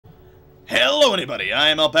Hello anybody, I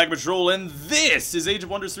am Alpaca Patrol, and this is Age of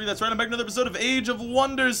Wonders 3. That's right, I'm back with another episode of Age of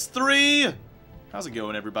Wonders 3! How's it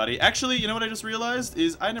going, everybody? Actually, you know what I just realized?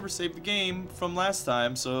 Is I never saved the game from last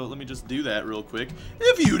time, so let me just do that real quick.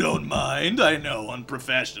 If you don't mind, I know,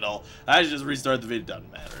 unprofessional. I should just restart the video.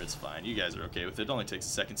 Doesn't matter, it's fine. You guys are okay with it. It only takes a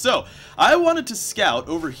second. So, I wanted to scout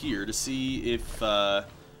over here to see if, now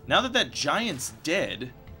that that giant's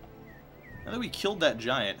dead, now that we killed that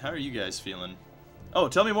giant, how are you guys feeling? Oh,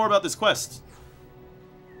 tell me more about this quest.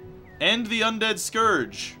 End the Undead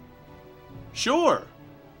Scourge. Sure.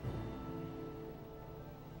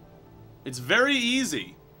 It's very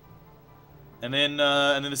easy. And then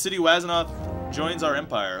the city Wazanoth joins our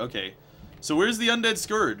empire. Okay. So where's the Undead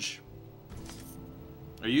Scourge?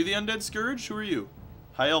 Are you the Undead Scourge? Who are you?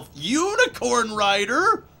 High Elf Unicorn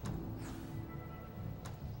Rider?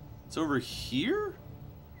 It's over here?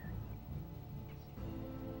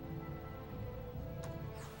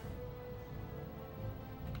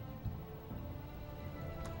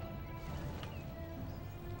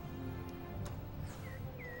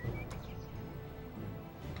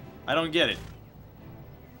 I don't get it.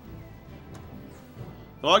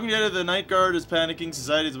 The Walking Dead of the Night Guard is panicking.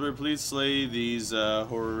 Society's where please slay these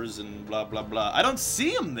horrors and blah blah blah. I don't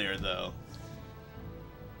see him there though.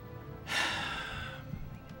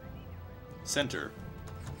 Center.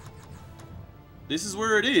 This is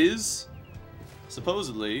where it is,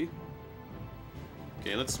 supposedly.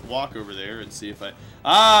 Okay, let's walk over there and see if I...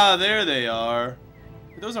 Ah, there they are.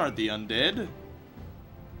 Those aren't the undead.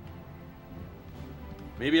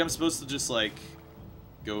 Maybe I'm supposed to just, like,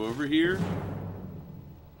 go over here?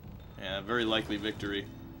 Yeah, very likely victory.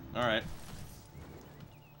 Alright.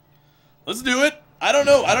 Let's do it! I don't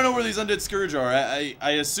know. I don't know where these undead scourge are.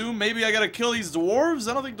 I assume maybe I gotta kill these dwarves?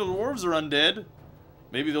 I don't think the dwarves are undead.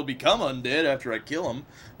 Maybe they'll become undead after I kill them.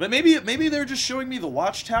 But maybe they're just showing me the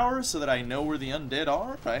watchtower so that I know where the undead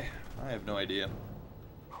are? I have no idea.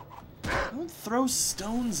 Don't throw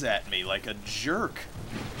stones at me like a jerk.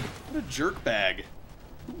 What a jerk bag.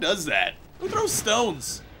 Who does that? Who throws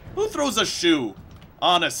stones? Who throws a shoe?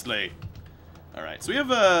 Honestly. Alright, so we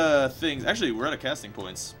have things. Actually, we're out of casting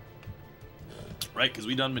points. Right, because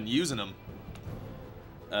we done been using them.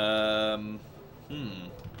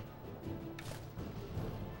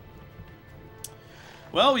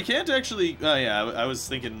 Well, we can't actually... yeah, I was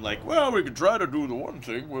thinking, like, well, we could try to do the one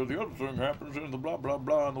thing where the other thing happens and the blah, blah,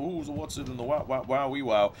 blah, and the who's, the what's it, and the wow, wow, wow, wee,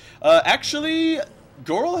 wow. Actually,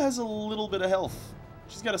 Gorl has a little bit of health.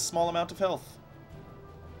 She's got a small amount of health.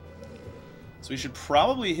 So we should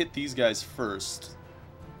probably hit these guys first.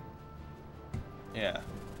 Yeah.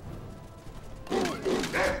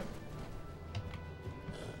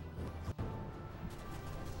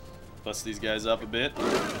 Bust these guys up a bit.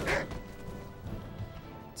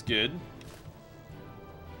 It's good.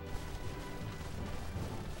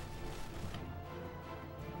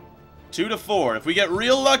 Two to four. If we get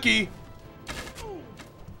real lucky.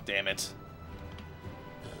 Damn it.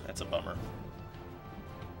 That's a bummer.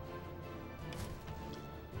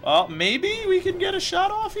 Well, maybe we can get a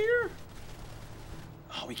shot off here?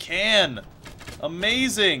 Oh, we can!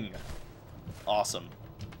 Amazing! Awesome.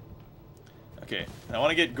 Okay, I want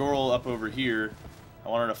to get Gorl up over here. I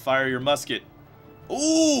want her to fire your musket.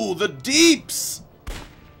 Ooh, the deeps!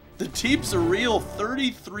 The deeps are real.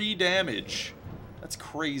 33 damage. That's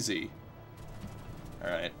crazy.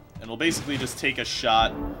 Alright. And we'll basically just take a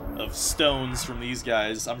shot of stones from these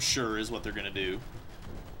guys, I'm sure, is what they're gonna do.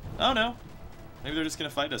 Oh, no. Maybe they're just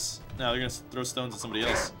gonna fight us. No, they're gonna throw stones at somebody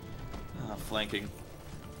else. Ah, flanking.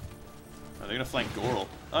 Oh, they're gonna flank Gorl.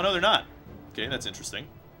 Oh, no, they're not. Okay, that's interesting.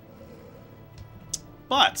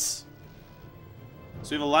 But... so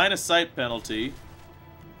we have a line of sight penalty.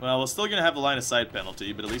 Well, we're still gonna have the line of sight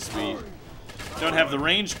penalty, but at least we don't have the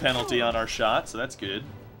range penalty on our shot, so that's good.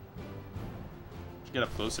 Get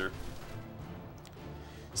up closer.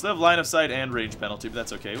 Still have line of sight and range penalty, but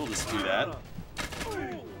that's okay. We'll just do that.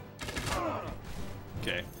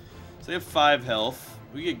 Okay. So they have 5 health.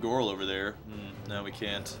 We get Gorl over there. No, we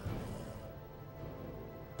can't.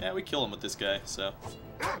 Yeah, we kill him with this guy, so.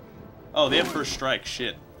 Oh, they have first strike.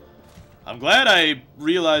 Shit. I'm glad I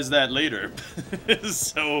realized that later.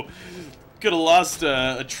 So, could have lost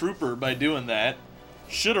a trooper by doing that.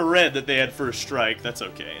 Should have read that they had first strike. That's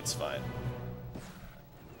okay. It's fine.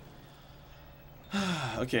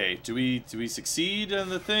 Okay, do we succeed in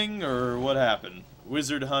the thing, or what happened?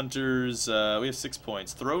 Wizard Hunters, we have 6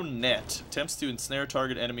 points. Throw net. Attempts to ensnare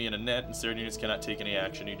target enemy in a net. Ensnared units cannot take any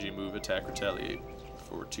action, e.g. move, attack, retaliate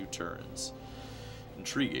for 2 turns.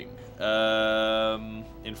 Intriguing.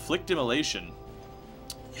 Inflict immolation.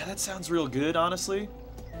 Yeah, that sounds real good, honestly.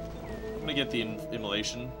 I'm gonna get the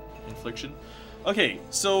immolation. infliction. Okay,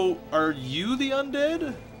 so are you the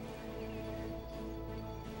undead?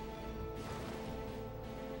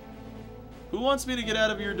 Who wants me to get out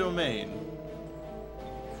of your domain?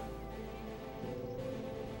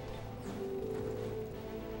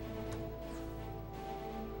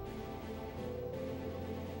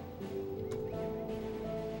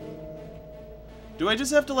 Do I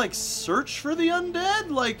just have to, like, search for the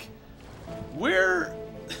undead? Like, where...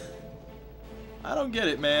 I don't get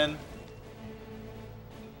it, man.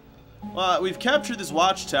 Well, we've captured this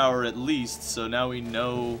watchtower at least, so now we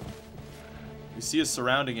know... We see a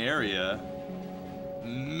surrounding area.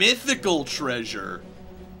 Mythical treasure!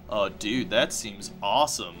 Oh, dude, that seems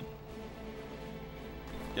awesome.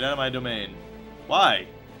 Get out of my domain. Why?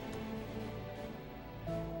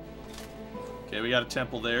 Okay, we got a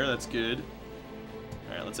temple there, that's good.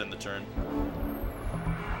 Alright, let's end the turn.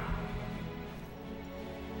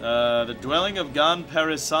 The Dwelling of Gan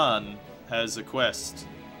Parisan has a quest.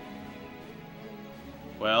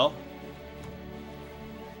 Well...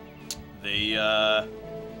 They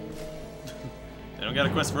don't got a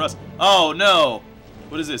quest for us. Oh, no!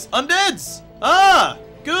 What is this? Undeads! Ah!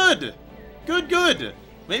 Good! Good, good!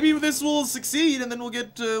 Maybe this will succeed, and then we'll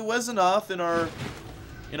get Wezenoth in our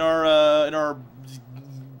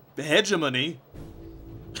hegemony.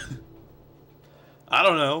 I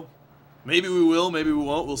don't know. Maybe we will, maybe we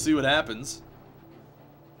won't. We'll see what happens.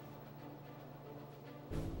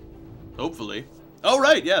 Hopefully. Oh,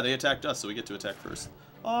 right, yeah, they attacked us, so we get to attack first.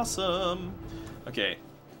 Awesome. Okay.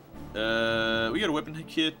 We got a weapon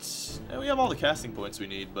kit. And we have all the casting points we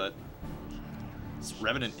need, but... It's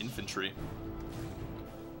Revenant Infantry.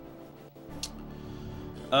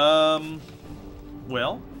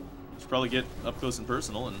 Well, should probably get up close and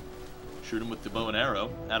personal and shoot him with the bow and arrow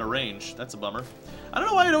out of range. That's a bummer. I don't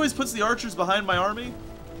know why it always puts the archers behind my army.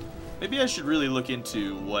 Maybe I should really look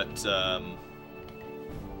into what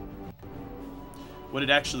it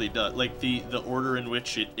actually does. Like the order in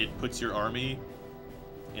which it puts your army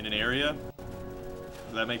in an area.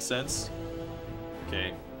 Does that make sense?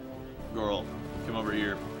 Okay. Gorl, come over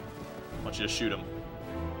here. I want you to shoot him.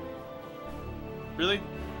 Really?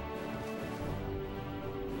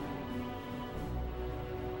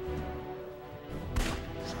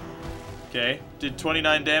 Okay, did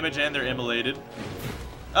 29 damage and they're immolated.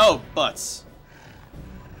 Oh, butts.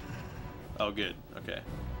 Oh, good. Okay.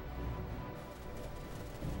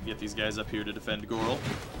 Get these guys up here to defend Gorl.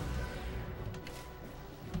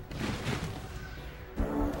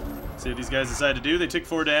 See what these guys decide to do. They took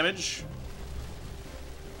 4 damage.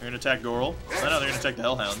 They're gonna attack Gorl. Oh no, they're gonna attack the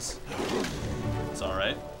Hellhounds. It's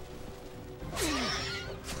alright.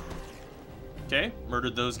 Okay,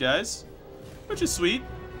 murdered those guys. Which is sweet.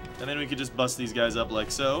 And then we could just bust these guys up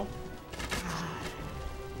like so.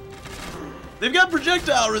 They've got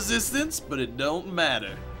projectile resistance, but it don't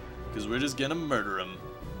matter. Because we're just gonna murder them.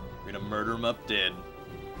 We're gonna murder them up dead.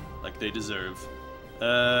 Like they deserve.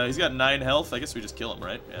 He's got 9 health. I guess we just kill him,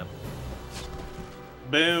 right? Yeah.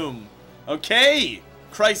 Boom. Okay!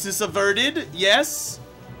 Crisis averted. Yes.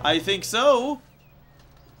 I think so.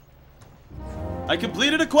 I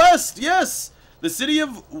completed a quest. Yes! The city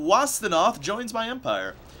of Wastenoth joins my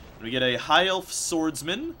empire. We get a High Elf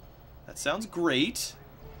Swordsman. That sounds great.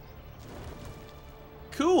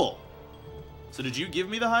 Cool. So did you give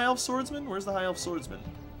me the High Elf Swordsman? Where's the High Elf Swordsman?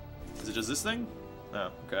 Is it just this thing?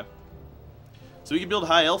 Oh, okay. So we can build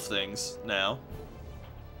High Elf things now.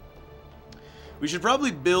 We should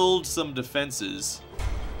probably build some defenses.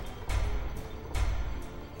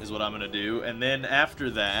 Is what I'm gonna do. And then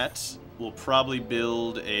after that, we'll probably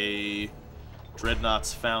build a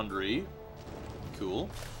Dreadnought's Foundry. Cool.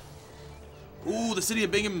 Ooh, the city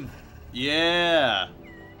of Bingham. Yeah.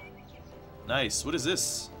 Nice. What is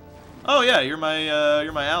this? Oh yeah, you're my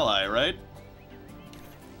ally, right?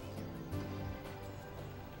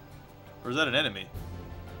 Or is that an enemy?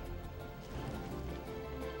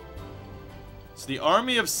 It's the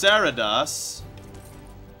army of Saradas.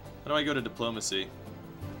 How do I go to diplomacy?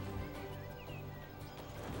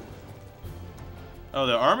 Oh,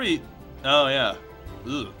 the army. Oh yeah.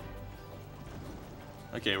 Ugh.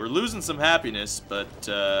 Okay, we're losing some happiness, but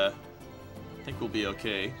I think we'll be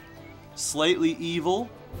okay. Slightly evil.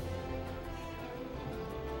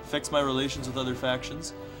 Affects my relations with other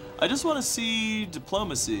factions. I just want to see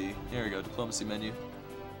diplomacy. There we go, diplomacy menu.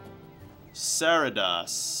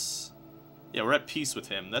 Saradas. Yeah, we're at peace with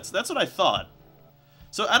him. That's what I thought.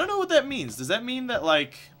 So I don't know what that means. Does that mean that,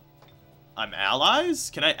 like, I'm allies?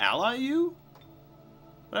 Can I ally you?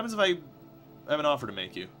 What happens if I have an offer to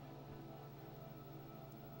make you?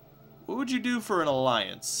 What would you do for an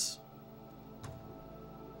alliance?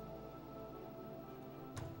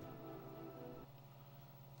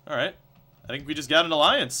 Alright. I think we just got an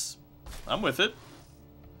alliance. I'm with it.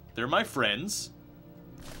 They're my friends.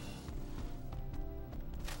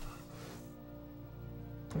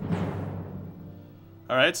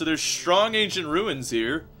 Alright, so there's strong ancient ruins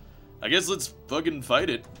here. I guess let's fucking fight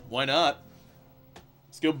it. Why not?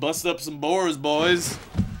 Let's go bust up some boars, boys.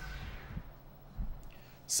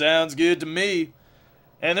 Sounds good to me.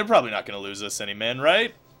 And they're probably not going to lose us any men,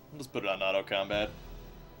 right? Let's put it on auto combat.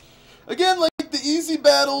 Again, like the easy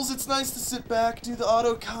battles, it's nice to sit back, do the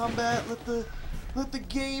auto combat, let the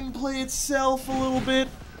game play itself a little bit.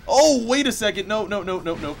 Oh, wait a second.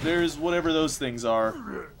 No. There's whatever those things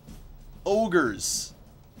are. Ogres.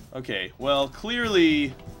 Okay, well,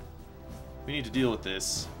 clearly we need to deal with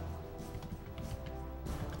this.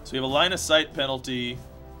 So we have a line of sight penalty.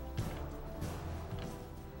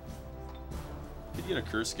 Could get a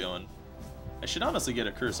curse going. I should honestly get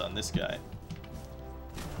a curse on this guy.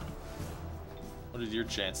 What is your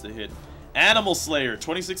chance to hit? Animal Slayer,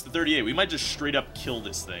 26 to 38. We might just straight up kill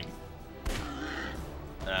this thing.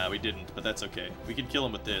 Nah, we didn't, but that's okay. We can kill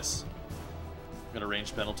him with this. Got a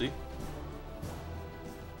range penalty.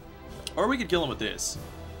 Or we could kill him with this,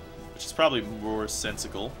 which is probably more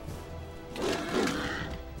sensical.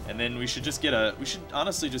 And then we should just get a... We should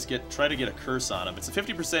honestly just try to get a curse on him. It's a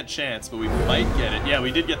 50% chance, but we might get it. Yeah,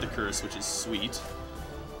 we did get the curse, which is sweet.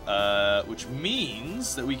 Which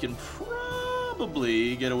means that we can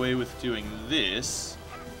probably get away with doing this.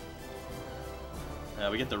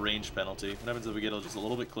 We get the range penalty. What happens if we get just a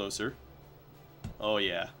little bit closer? Oh,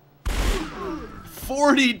 yeah.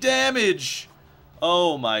 40 damage!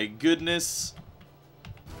 Oh, my goodness.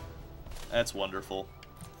 That's wonderful.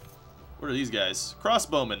 What are these guys?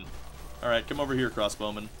 Crossbowmen. Alright, come over here,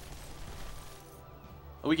 crossbowmen.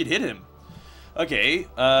 Oh, we could hit him. Okay,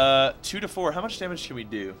 2 to 4. How much damage can we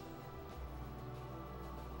do?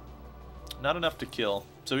 Not enough to kill.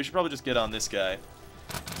 So we should probably just get on this guy.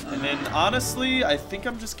 And then, honestly, I think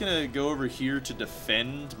I'm just gonna go over here to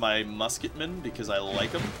defend my musketmen because I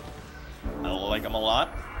like them. I like them a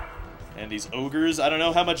lot. And these ogres, I don't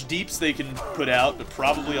know how much deeps they can put out, but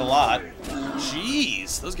probably a lot.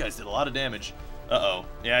 Jeez, those guys did a lot of damage. Uh-oh.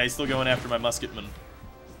 Yeah, he's still going after my musketman,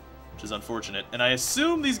 which is unfortunate. And I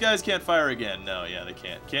assume these guys can't fire again. No, yeah, they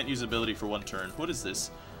can't. Can't use ability for one turn. What is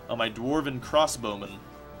this? Oh, my dwarven crossbowman.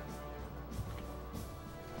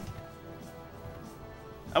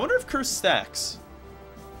 I wonder if curse stacks.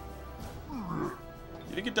 You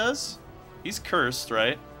think it does? He's cursed,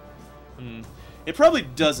 right? It probably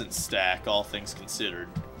doesn't stack, all things considered.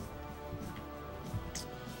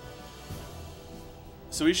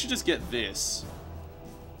 So we should just get this.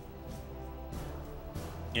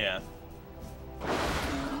 Yeah.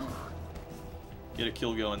 Get a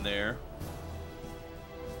kill going there.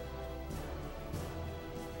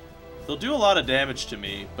 They'll do a lot of damage to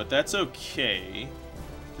me, but that's okay.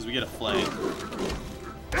 Because we get a flank.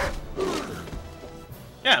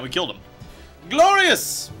 Yeah, we killed him.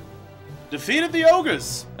 Glorious! Defeated the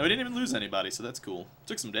ogres! And we didn't even lose anybody, so that's cool.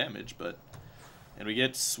 Took some damage, but... And we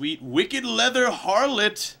get sweet Wicked Leather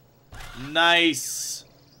Harlot. Nice.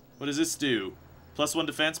 What does this do? +1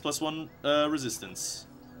 defense, +1 resistance.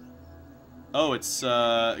 Oh,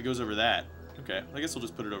 it goes over that. Okay, I guess we'll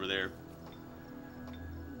just put it over there.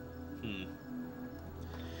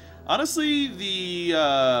 Honestly, the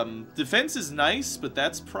defense is nice, but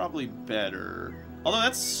that's probably better. Although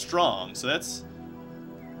that's strong, so that's...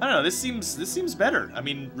 I don't know, this seems better. I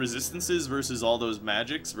mean, resistances versus all those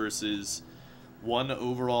magics versus 1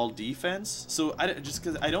 overall defense. So just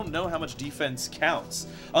because I don't know how much defense counts.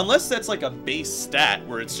 Unless that's like a base stat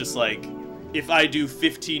where it's just like, if I do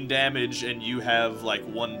 15 damage and you have like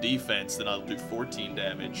 1 defense, then I'll do 14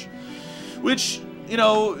 damage. Which, you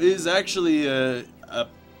know, is actually a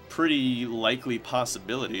pretty likely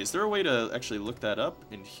possibility. Is there a way to actually look that up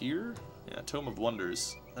in here? Yeah, Tome of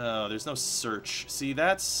Wonders. Oh, there's no search. See,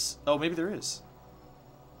 that's... Oh, maybe there is.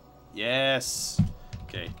 Yes.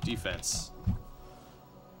 Okay, defense.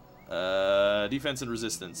 Defense and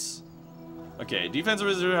resistance. Okay, defense and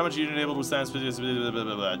resistance, how much unit able to withstand...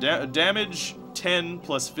 Damage 10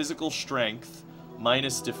 plus physical strength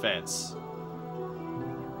minus defense.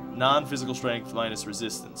 Non-physical strength minus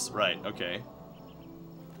resistance. Right, okay.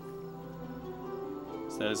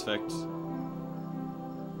 Status effect...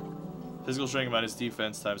 Physical strength minus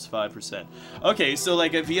defense times 5%. Okay, so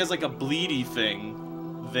like if he has like a bleedy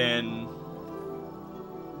thing, then...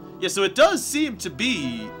 Yeah, so it does seem to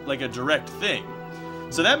be like a direct thing.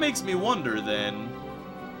 So that makes me wonder then,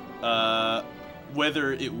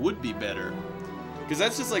 whether it would be better. Because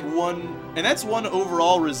that's just like 1... And that's 1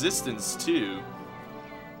 overall resistance too.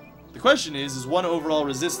 The question is 1 overall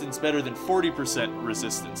resistance better than 40%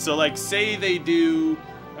 resistance? So, like, say they do...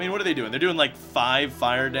 I mean, what are they doing? They're doing, like, 5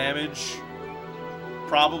 fire damage?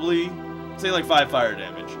 Probably. Say, like, 5 fire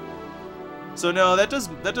damage. So, no, that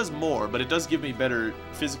does more, but it does give me better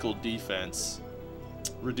physical defense.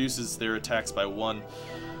 Reduces their attacks by 1.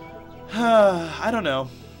 I don't know.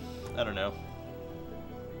 I don't know.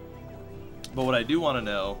 But what I do want to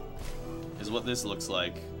know is what this looks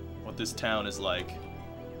like. What this town is like.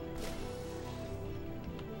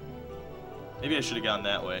 Maybe I should have gone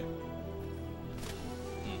that way.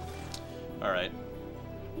 Alright.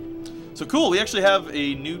 So cool, we actually have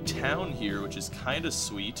a new town here, which is kind of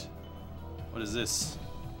sweet. What is this?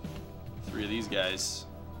 3 of these guys.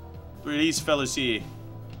 3 of these fellas here.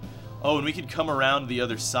 Oh, and we can come around the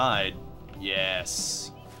other side.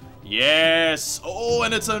 Yes. Yes! Oh,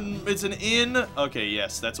 and it's an inn? Okay,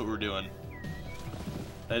 yes, that's what we're doing.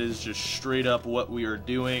 That is just straight up what we are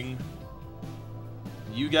doing.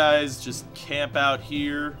 You guys just camp out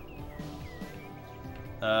here.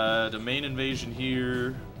 Domain invasion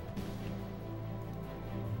here.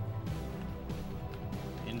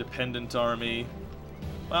 Independent army.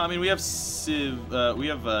 Well, I mean, we have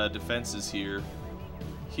defenses here.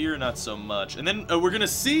 Here, not so much. And then we're gonna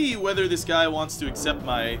see whether this guy wants to accept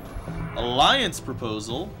my alliance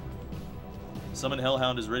proposal. Summon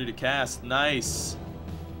Hellhound is ready to cast. Nice.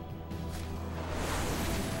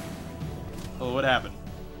 Oh, what happened?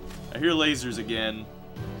 I hear lasers again.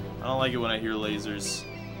 I don't like it when I hear lasers.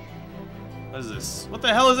 What is this? What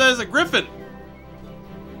the hell is that? It's a griffin!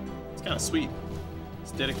 It's kind of sweet.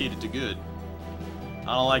 It's dedicated to good.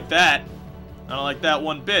 I don't like that. I don't like that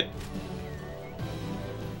one bit.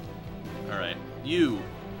 Alright. You.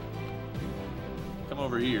 Come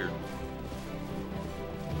over here.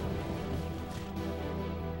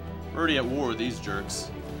 We're already at war with these jerks.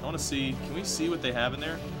 I want to see... Can we see what they have in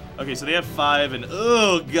there? Okay, so they have 5 and...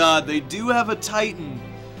 Oh, God, they do have a Titan.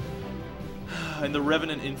 And the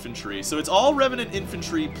Revenant Infantry. So it's all Revenant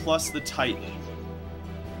Infantry plus the Titan.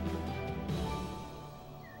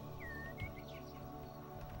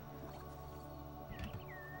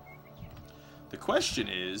 The question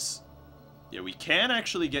is... Yeah, we can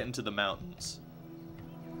actually get into the mountains.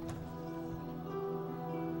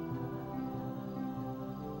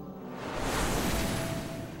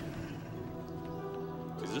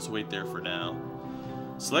 Just wait there for now.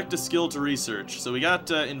 Select a skill to research. So we got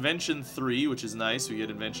Invention 3, which is nice. We get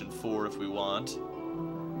Invention 4 if we want.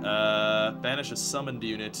 Banish a summoned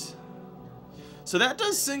unit. So that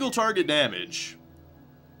does single target damage.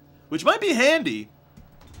 Which might be handy.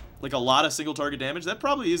 Like a lot of single target damage. That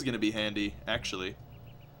probably is going to be handy, actually.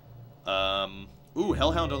 Ooh,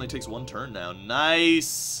 Hellhound only takes 1 turn now.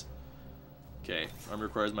 Nice! Okay, army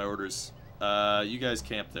requires my orders. You guys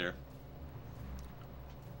camp there.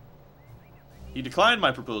 He declined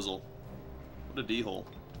my proposal. What a d-hole.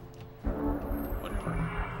 Whatever.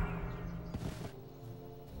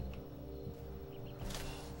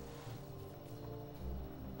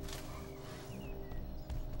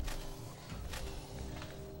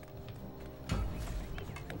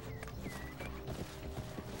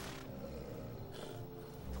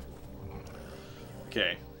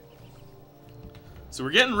 Okay. So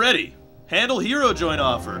we're getting ready. Handle hero join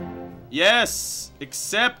offer. Yes!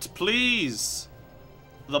 Accept, please!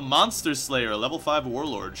 The Monster Slayer, level 5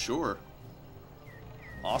 warlord, sure.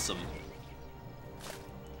 Awesome.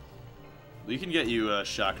 We can get you a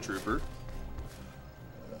Shock Trooper.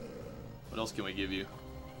 What else can we give you?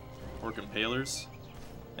 Orc Impalers?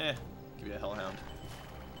 Give you a Hellhound.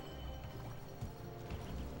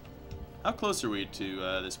 How close are we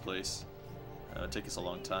to this place? It'll take us a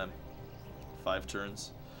long time. 5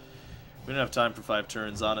 turns. We don't have time for 5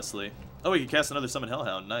 turns, honestly. Oh, we can cast another Summon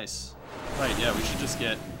Hellhound. Nice. Right, yeah, we should just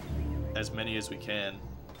get as many as we can.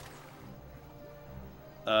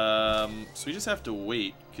 So we just have to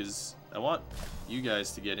wait, because I want you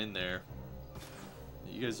guys to get in there.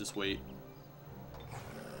 You guys just wait.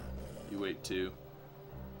 You wait, too.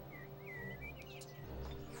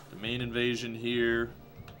 Domain invasion here.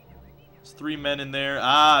 There's 3 men in there.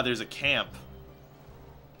 Ah, there's a camp.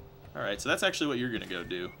 Alright, so that's actually what you're going to go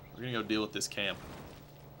do. We're going to go deal with this camp.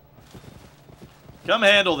 Come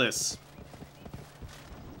handle this.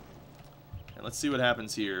 And let's see what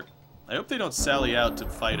happens here. I hope they don't sally out to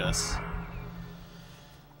fight us.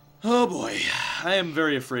 Oh boy. I am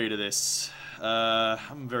very afraid of this.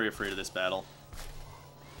 I'm very afraid of this battle.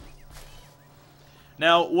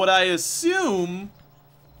 Now, what I assume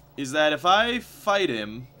is that if I fight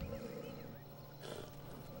him...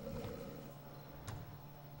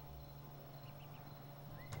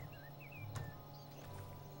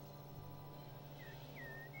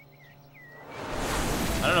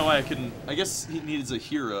 I don't know why I couldn't... I guess he needs a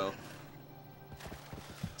hero.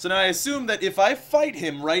 So now I assume that if I fight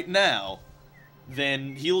him right now,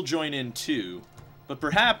 then he'll join in too. But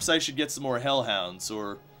perhaps I should get some more hellhounds,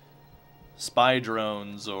 or spy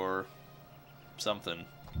drones, or something.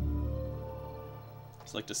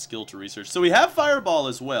 Select a skill to research. So we have Fireball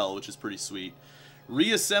as well, which is pretty sweet.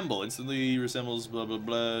 Reassemble. Instantly reassembles, blah, blah,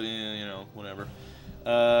 blah, yeah, you know, whatever.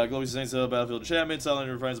 Globally sustains the battlefield enchantment, silent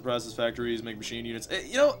refines the process factories, make machine units.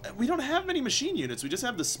 You know, we don't have many machine units, we just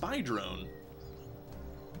have the spy drone.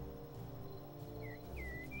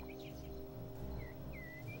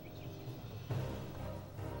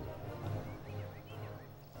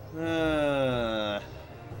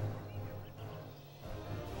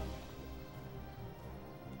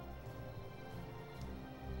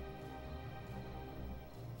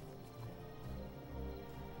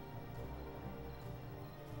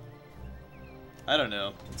 I don't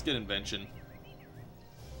know. Let's get invention.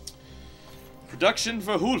 Production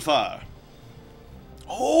for Hulfar.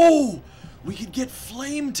 Oh! We could get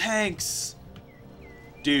flame tanks!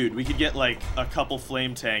 Dude, we could get like a couple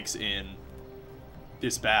flame tanks in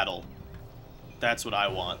this battle. That's what I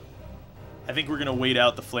want. I think we're gonna wait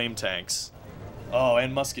out the flame tanks. Oh,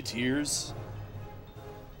 and musketeers.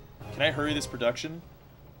 Can I hurry this production?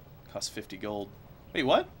 Costs 50 gold. Wait,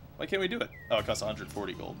 what? Why can't we do it? Oh, it costs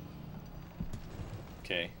 140 gold.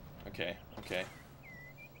 Okay, okay, okay.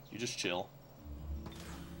 You just chill.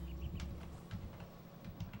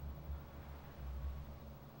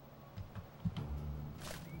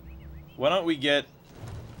 Why don't we get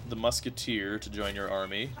the musketeer to join your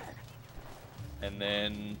army? And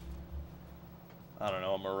then, I don't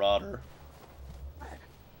know, a marauder.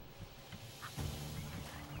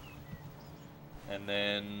 And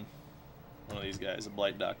then one of these guys, a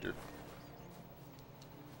blight doctor.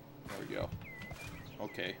 There we go.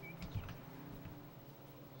 Okay.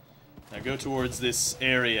 Now go towards this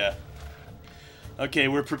area. Okay,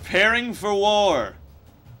 we're preparing for war.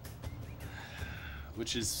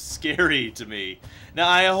 Which is scary to me. Now,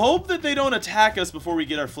 I hope that they don't attack us before we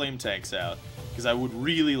get our flame tanks out. Because I would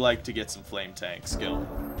really like to get some flame tanks going.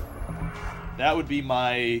 That would be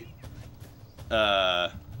my...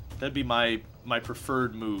 that'd be my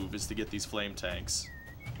preferred move, is to get these flame tanks.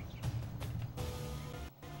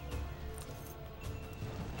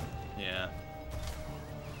 Yeah.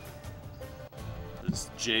 This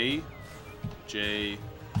J.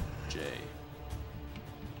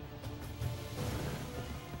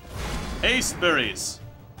 Haste berries!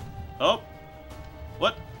 Oh.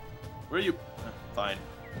 What? Where are you? Fine.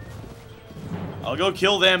 I'll go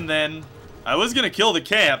kill them then. I was gonna kill the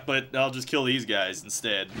camp, but I'll just kill these guys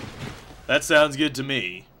instead. That sounds good to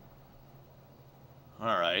me.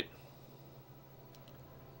 Alright.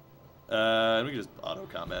 We can just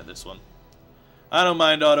auto-combat this one. I don't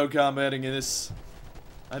mind auto-combating this.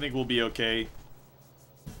 I think we'll be okay.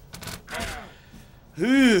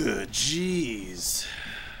 Ooh, jeez.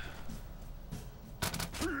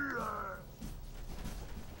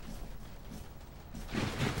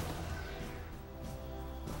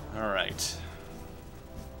 Alright.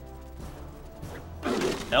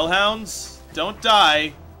 Hellhounds, don't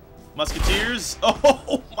die. Musketeers,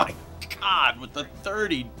 oh my god, with the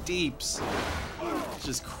 30 deeps. It's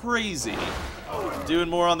just crazy. Doing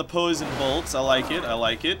more on the poison bolts, I like it, I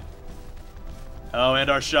like it. Oh, and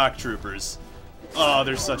our shock troopers. Oh,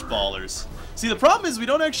 they're such ballers. See, the problem is we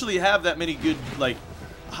don't actually have that many good, like,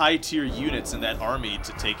 high-tier units in that army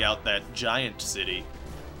to take out that giant city.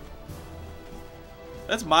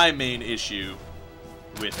 That's my main issue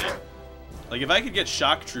with it. Like, if I could get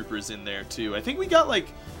shock troopers in there, too. I think we got, like,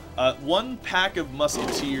 one pack of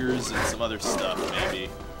musketeers and some other stuff, maybe.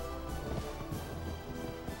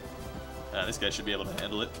 This guy should be able to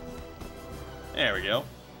handle it. There we go.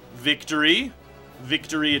 Victory.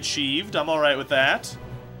 Victory achieved. I'm alright with that.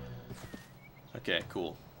 Okay,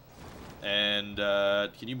 cool. And,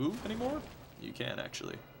 can you move anymore? You can,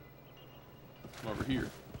 actually. Come over here.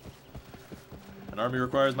 An army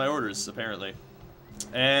requires my orders, apparently.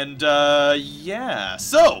 And, yeah.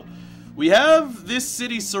 So, we have this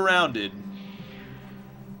city surrounded.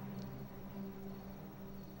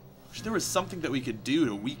 Wish there was something that we could do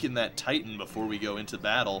to weaken that Titan before we go into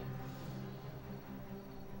battle.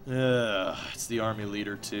 It's the army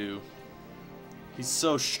leader, too. He's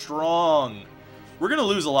so strong. We're gonna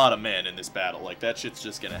lose a lot of men in this battle. Like, that shit's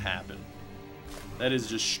just gonna happen. That is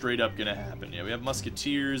just straight up gonna happen. Yeah, we have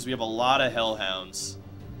musketeers. We have a lot of hellhounds.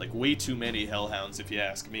 Like, way too many hellhounds, if you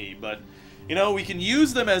ask me. But you know, we can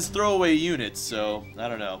use them as throwaway units, so I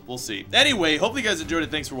don't know. We'll see. Anyway, hopefully you guys enjoyed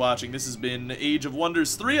it. Thanks for watching. This has been Age of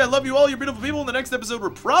Wonders 3. I love you all, you beautiful people. In the next episode, we're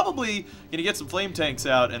probably going to get some flame tanks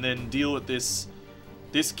out and then deal with this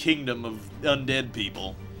kingdom of undead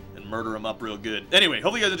people and murder them up real good. Anyway,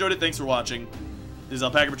 hopefully you guys enjoyed it. Thanks for watching. This is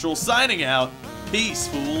Alpaca Patrol signing out. Peace,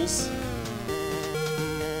 fools.